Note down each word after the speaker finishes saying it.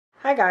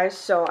Hi guys,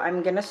 so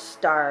I'm gonna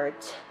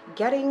start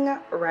getting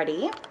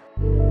ready.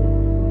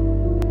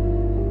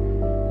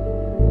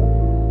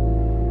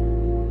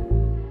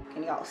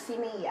 Can y'all see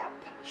me? Yep,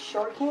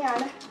 sure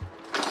can.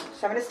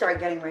 So I'm gonna start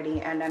getting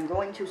ready and I'm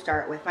going to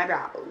start with my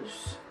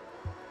brows.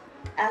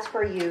 As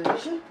per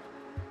usual,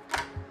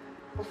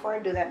 before I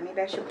do that,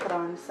 maybe I should put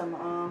on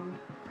some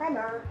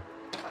primer.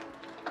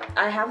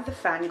 I have the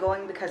fan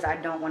going because I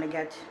don't want to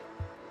get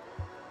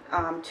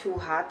too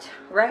hot.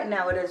 Right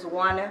now it is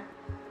 1:40.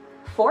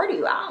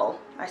 Wow,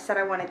 I said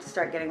I wanted to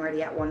start getting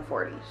ready at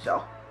 1:40,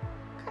 so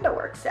kind of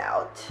works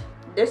out.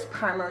 This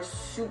primer is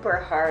super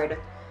hard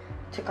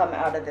to come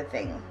out of the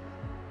thing.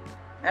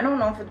 I don't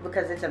know if it's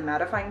because it's a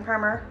mattifying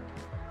primer,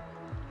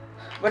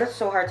 but it's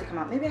so hard to come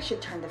out. Maybe I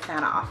should turn the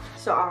fan off.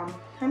 So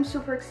I'm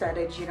super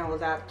excited, you know,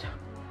 that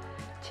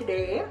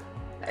today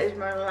is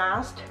my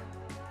last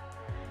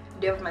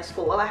day of my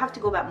school. Well, I have to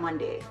go back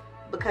Monday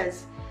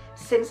because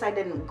since I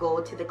didn't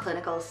go to the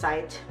clinical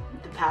site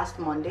the past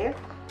Monday,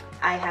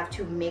 I have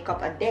to make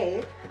up a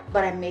day,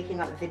 but I'm making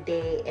up the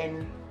day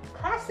in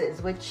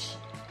classes, which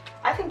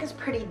I think is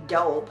pretty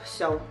dope.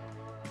 So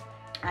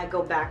I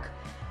go back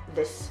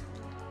this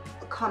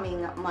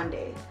coming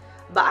Monday,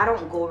 but I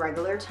don't go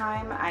regular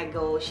time. I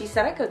go, she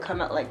said I could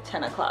come at like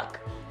 10 o'clock.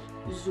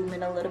 Zoom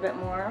in a little bit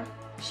more.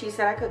 She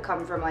said I could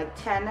come from like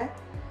 10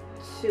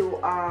 to,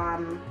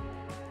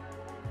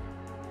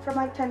 from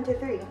like 10 to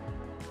 3.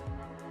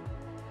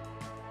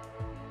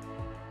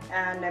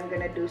 And I'm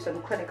gonna do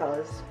some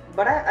clinicals,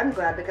 but I'm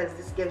glad because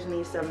this gives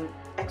me some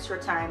extra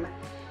time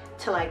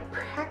to like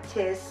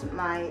practice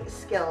my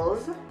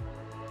skills,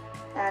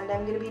 and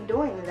I'm gonna be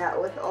doing that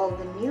with all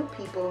the new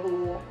people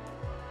who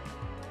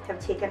have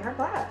taken her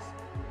class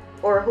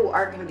or who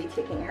are gonna be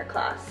taking her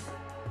class,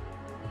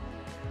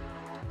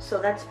 so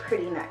that's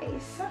pretty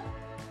nice.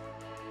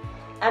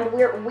 And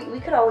we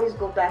could always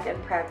go back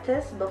and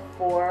practice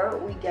before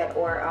we get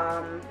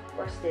our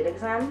state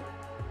exam.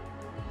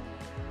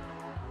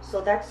 So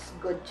that's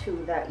good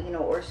too, that, you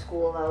know, our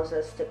school allows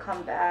us to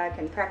come back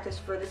and practice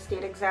for the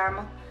state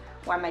exam.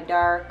 Why am I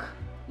dark?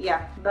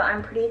 Yeah, but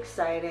I'm pretty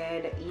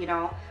excited. You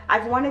know,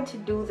 I've wanted to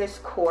do this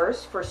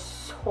course for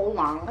so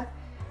long.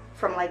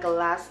 From like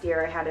last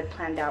year, I had it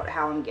planned out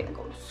how I'm gonna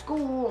go to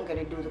school, I'm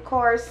gonna do the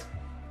course.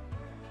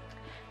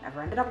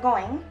 Never ended up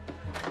going.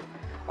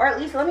 Or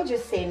at least, let me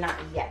just say not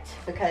yet,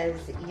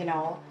 because, you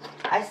know,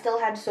 I still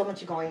had so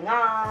much going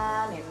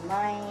on in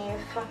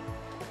life.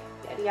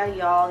 Yada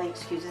y'all, the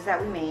excuses that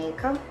we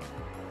make.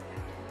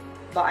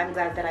 But I'm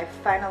glad that I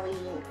finally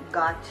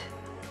got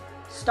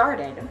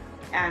started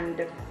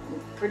and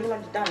pretty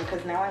much done,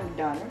 because now I'm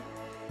done.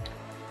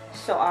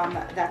 So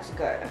that's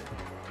good.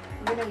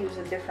 I'm gonna use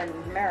a different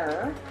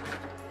mirror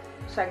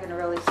so I can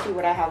really see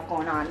what I have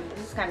going on.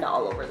 This is kind of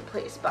all over the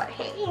place, but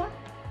hey,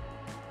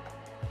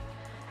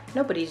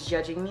 nobody's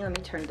judging me. Let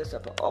me turn this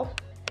up. Oh,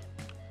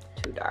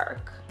 too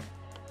dark.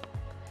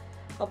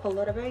 Up a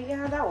little bit.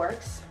 Yeah, that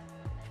works.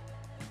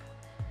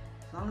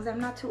 As long as I'm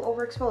not too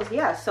overexposed.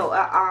 Yeah, so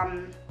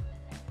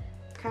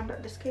kind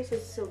of, this case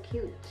is so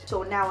cute.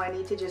 So now I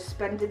need to just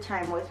spend the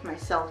time with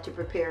myself to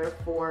prepare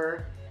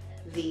for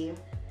the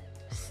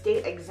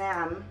state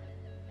exam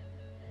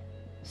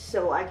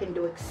so I can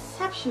do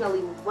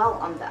exceptionally well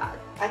on that.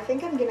 I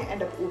think I'm gonna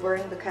end up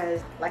Ubering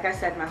because, like I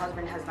said, my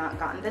husband has not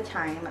gotten the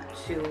time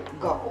to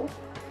go,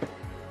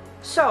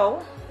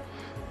 so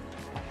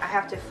I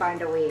have to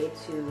find a way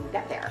to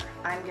get there.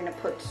 I'm gonna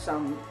put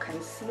some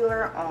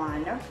concealer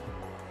on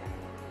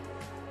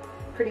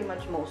pretty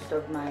much most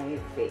of my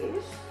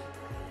face.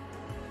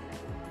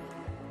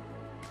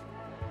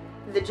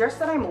 The dress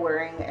that I'm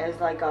wearing is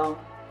like a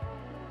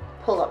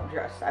pull-up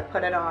dress. I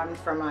put it on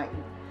from my,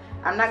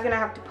 I'm not gonna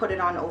have to put it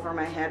on over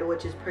my head,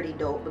 which is pretty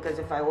dope, because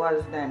if I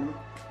was, then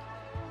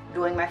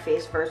doing my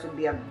face first would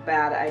be a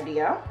bad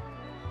idea.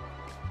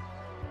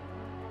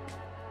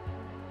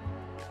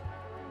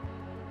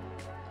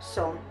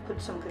 So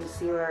put some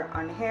concealer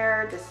on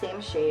here, the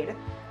same shade,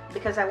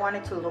 because I want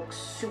it to look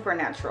super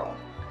natural.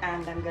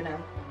 And I'm gonna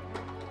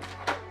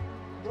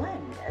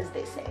blend, as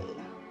they say.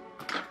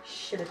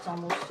 Shit, it's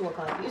almost 2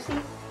 o'clock. You see,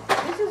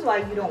 this is why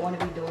you don't want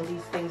to be doing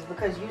these things,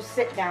 because you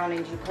sit down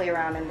and you play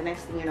around and the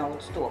next thing you know,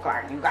 it's 2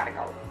 o'clock and you gotta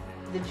go.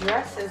 The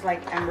dress is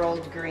like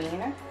emerald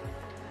green.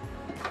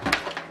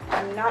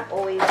 I'm not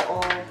always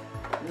all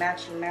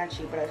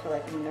matchy-matchy, but I feel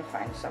like I'm gonna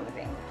find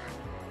something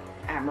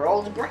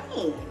emerald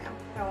green.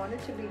 I want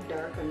it to be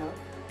dark enough.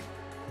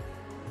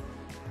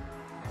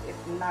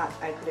 If not,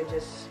 I could have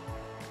just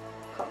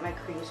cut my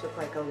crease with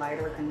like a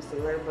lighter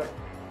concealer, but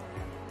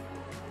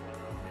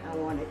I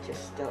want it to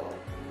still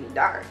be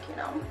dark, you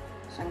know?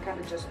 So I'm kind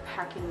of just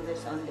packing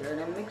this under, and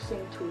I'm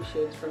mixing 2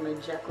 shades from my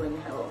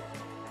Jaclyn Hill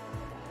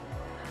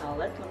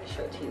palette. Let me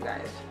show it to you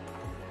guys.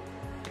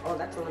 Oh,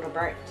 that's a little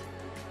bright.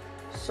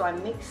 So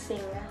I'm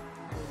mixing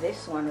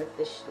this one with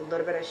this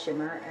little bit of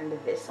shimmer and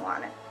this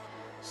one.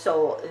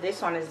 So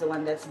this one is the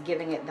one that's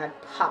giving it that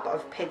pop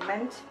of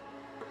pigment.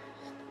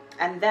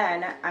 And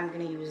then I'm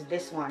gonna use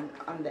this one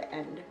on the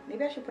end.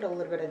 Maybe I should put a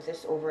little bit of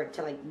this over it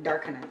to like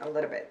darken it a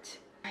little bit.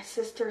 My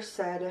sister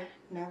said,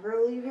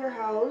 never leave your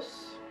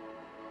house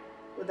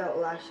without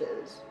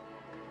lashes.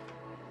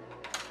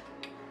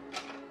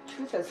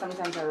 Truth is,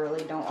 sometimes I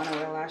really don't want to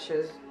wear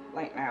lashes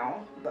right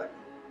now, but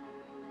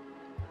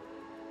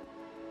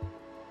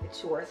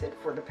it's worth it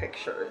for the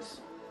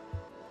pictures.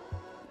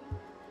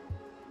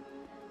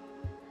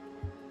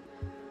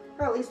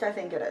 Or at least I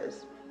think it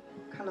is.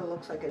 Kind of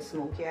looks like a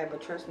smoky eye,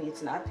 but trust me,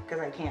 it's not, because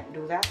I can't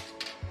do that.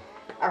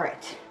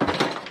 Alright. I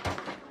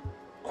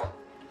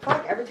feel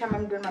like every time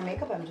I'm doing my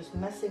makeup, I'm just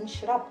messing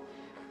shit up.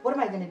 What am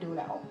I going to do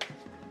now?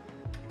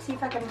 See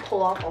if I can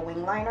pull off a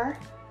wing liner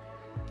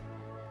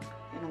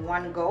in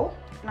one go.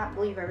 I cannot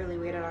believe I really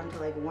waited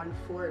until like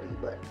 140,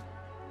 but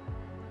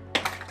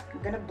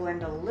I'm going to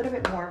blend a little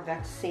bit more of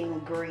that same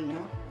green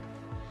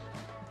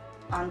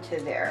onto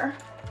there.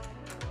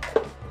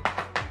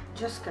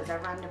 Just because I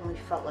randomly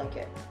felt like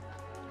it,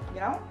 you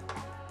know?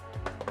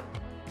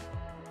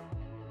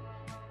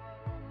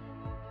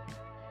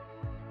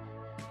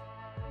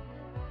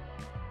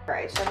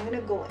 Alright, so I'm going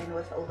to go in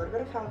with a little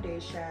bit of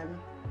foundation.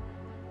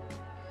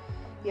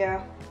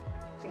 Yeah,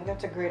 I think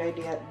that's a great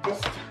idea this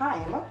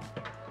time.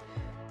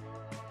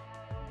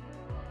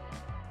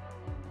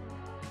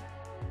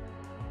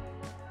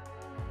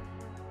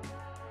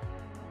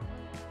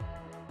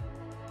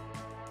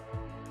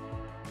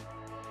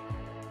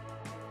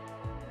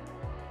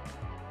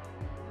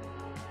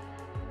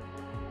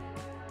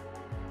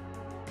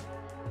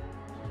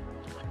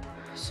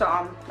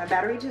 So my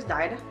battery just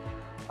died.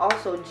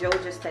 Also, Joe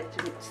just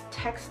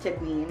texted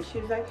me and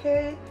she was like,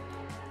 hey,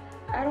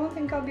 I don't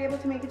think I'll be able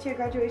to make it to your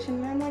graduation.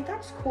 And I'm like,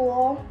 that's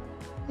cool.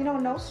 You know,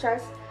 no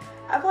stress.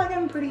 I feel like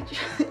I'm pretty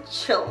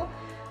chill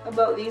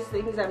about these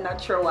things. I'm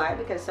not sure why,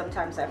 because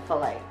sometimes I feel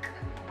like,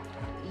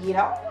 you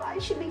know, I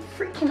should be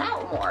freaking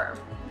out more.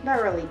 But I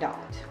really don't.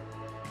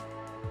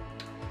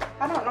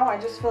 I don't know. I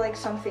just feel like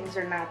some things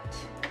are not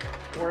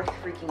worth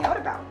freaking out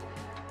about.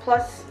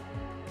 Plus,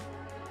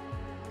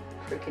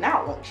 freaking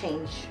out won't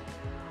change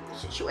the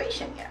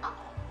situation, you know.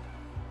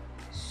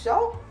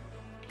 So,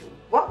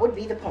 what would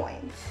be the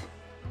point?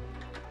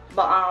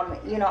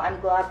 But, you know, I'm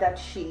glad that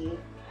she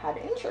had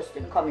interest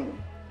in coming.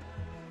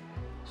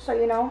 So,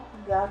 you know,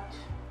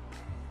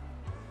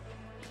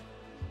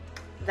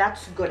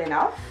 that's good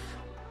enough.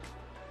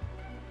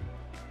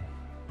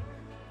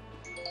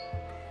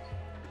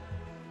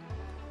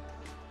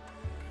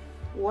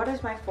 What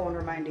is my phone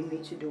reminding me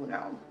to do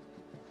now?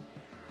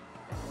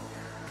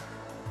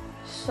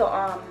 So,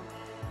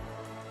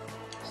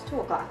 it's 2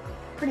 o'clock,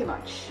 pretty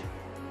much.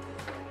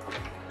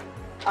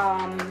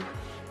 Let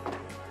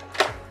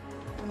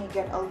me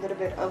get a little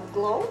bit of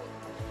glow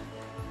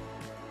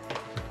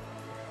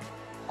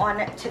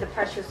on to the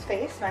precious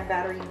face. My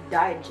battery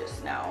died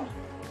just now.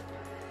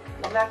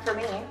 Love that for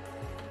me.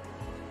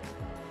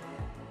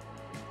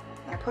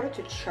 I put it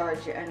to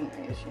charge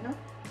anyways, you know.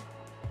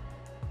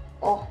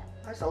 Oh,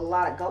 that's a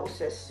lot of glow,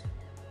 sis.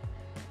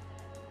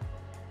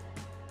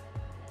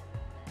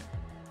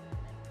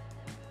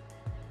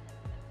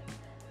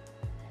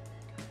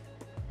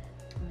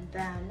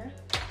 Then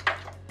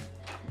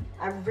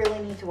I really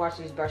need to wash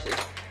these brushes.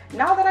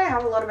 Now that I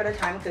have a little bit of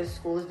time because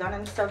school is done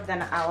and stuff,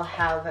 then I'll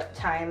have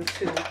time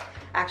to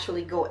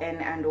actually go in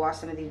and wash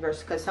some of these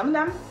brushes, because some of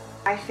them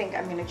I think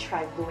I'm gonna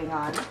try gluing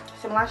on.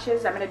 Some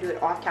lashes I'm gonna do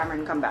it off camera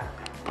and come back.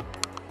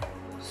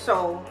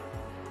 So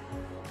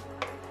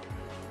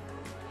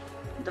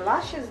the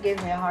lashes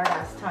gave me a hard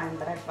ass time,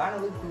 but I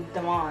finally glued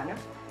them on.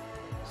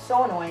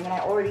 So annoying, and I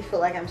already feel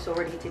like I'm so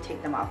ready to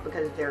take them off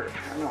because they're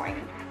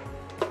annoying.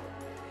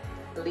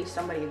 At least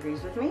somebody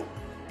agrees with me.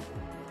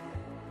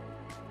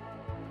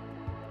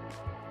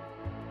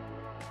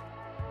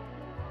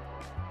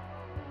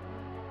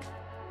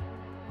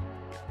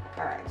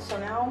 Alright, so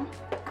now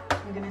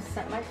I'm gonna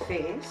set my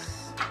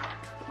face.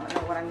 I don't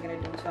know what I'm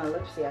gonna do to my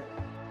lips yet.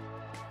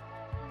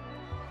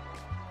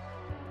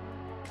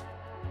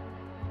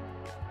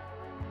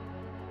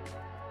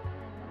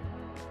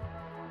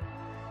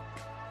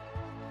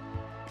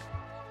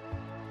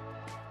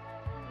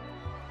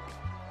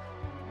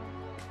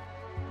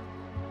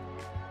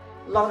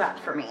 Love that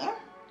for me.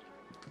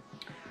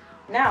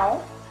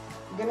 Now,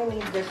 I'm gonna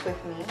need this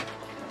with me.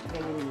 I'm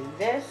gonna need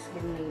this.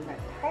 I'm gonna need my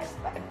press.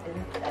 I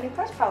didn't put any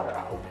press powder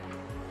out.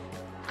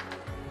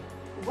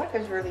 What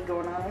is really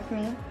going on with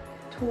me?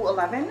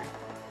 211?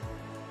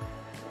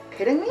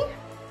 Kidding me?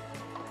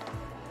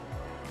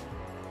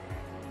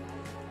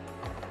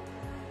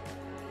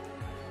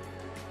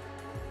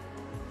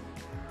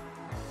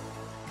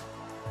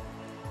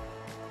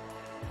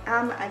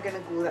 Am I gonna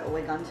glue that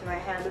wig onto my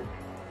head?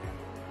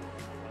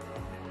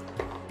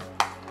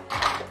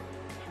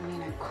 I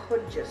mean, I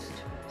could just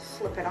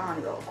slip it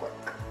on real quick.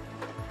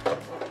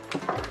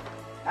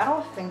 I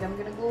don't think I'm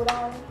gonna glue it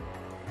on.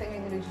 I think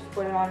I'm gonna just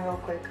put it on real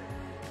quick.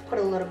 Put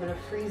a little bit of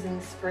freezing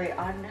spray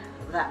on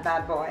that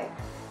bad boy.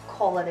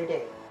 Call it a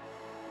day.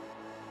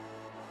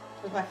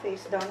 With my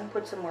face done,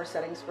 put some more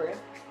setting spray.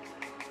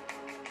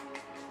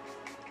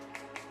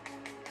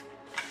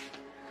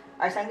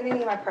 Alright, so I'm gonna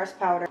need my pressed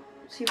powder.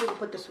 See if we can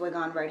put this wig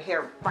on right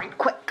here, right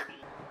quick.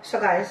 So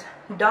guys,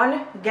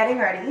 done getting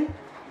ready.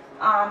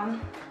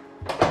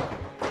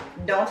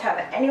 Don't have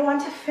anyone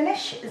to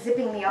finish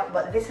zipping me up,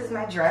 but this is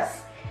my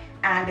dress,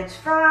 and it's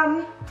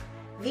from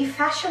the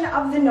Fashion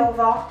of the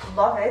Nova.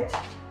 Love it.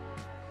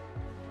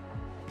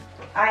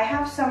 I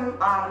have some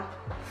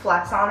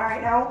flats on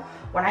right now.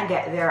 When I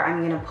get there,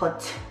 I'm gonna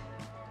put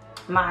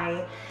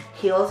my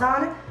heels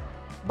on,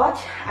 but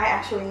I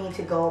actually need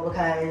to go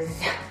because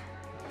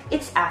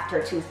it's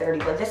after 2:30,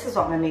 but this is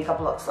what my makeup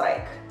looks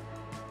like.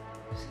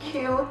 It's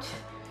cute.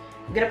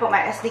 I'm gonna put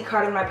my SD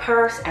card in my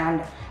purse,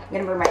 and I'm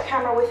gonna bring my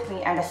camera with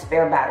me and a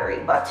spare battery,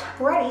 but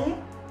ready.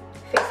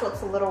 Face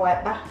looks a little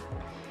wet, but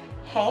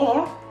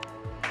hey.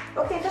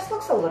 Okay, this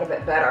looks a little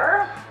bit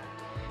better.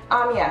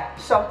 Yeah,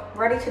 so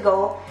ready to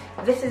go.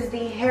 This is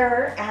the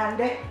hair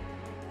and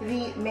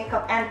the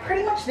makeup and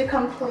pretty much the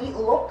complete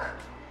look.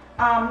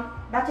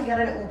 About to get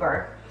an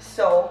Uber,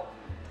 so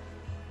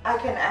I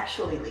can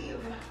actually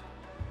leave.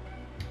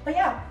 But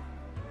yeah.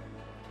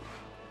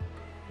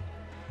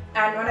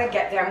 And when I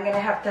get there, I'm gonna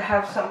have to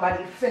have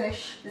somebody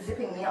finish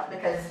zipping me up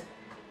because,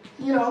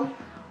 you know,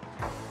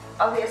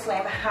 obviously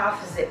I'm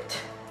half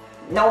zipped.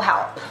 No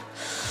help.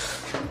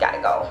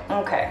 Gotta go.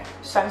 Okay,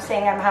 so I'm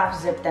saying I'm half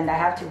zipped and I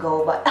have to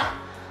go, but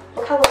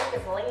look how it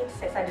is late,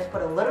 sis. I just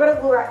put a little bit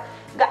of glue.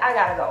 I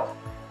gotta go.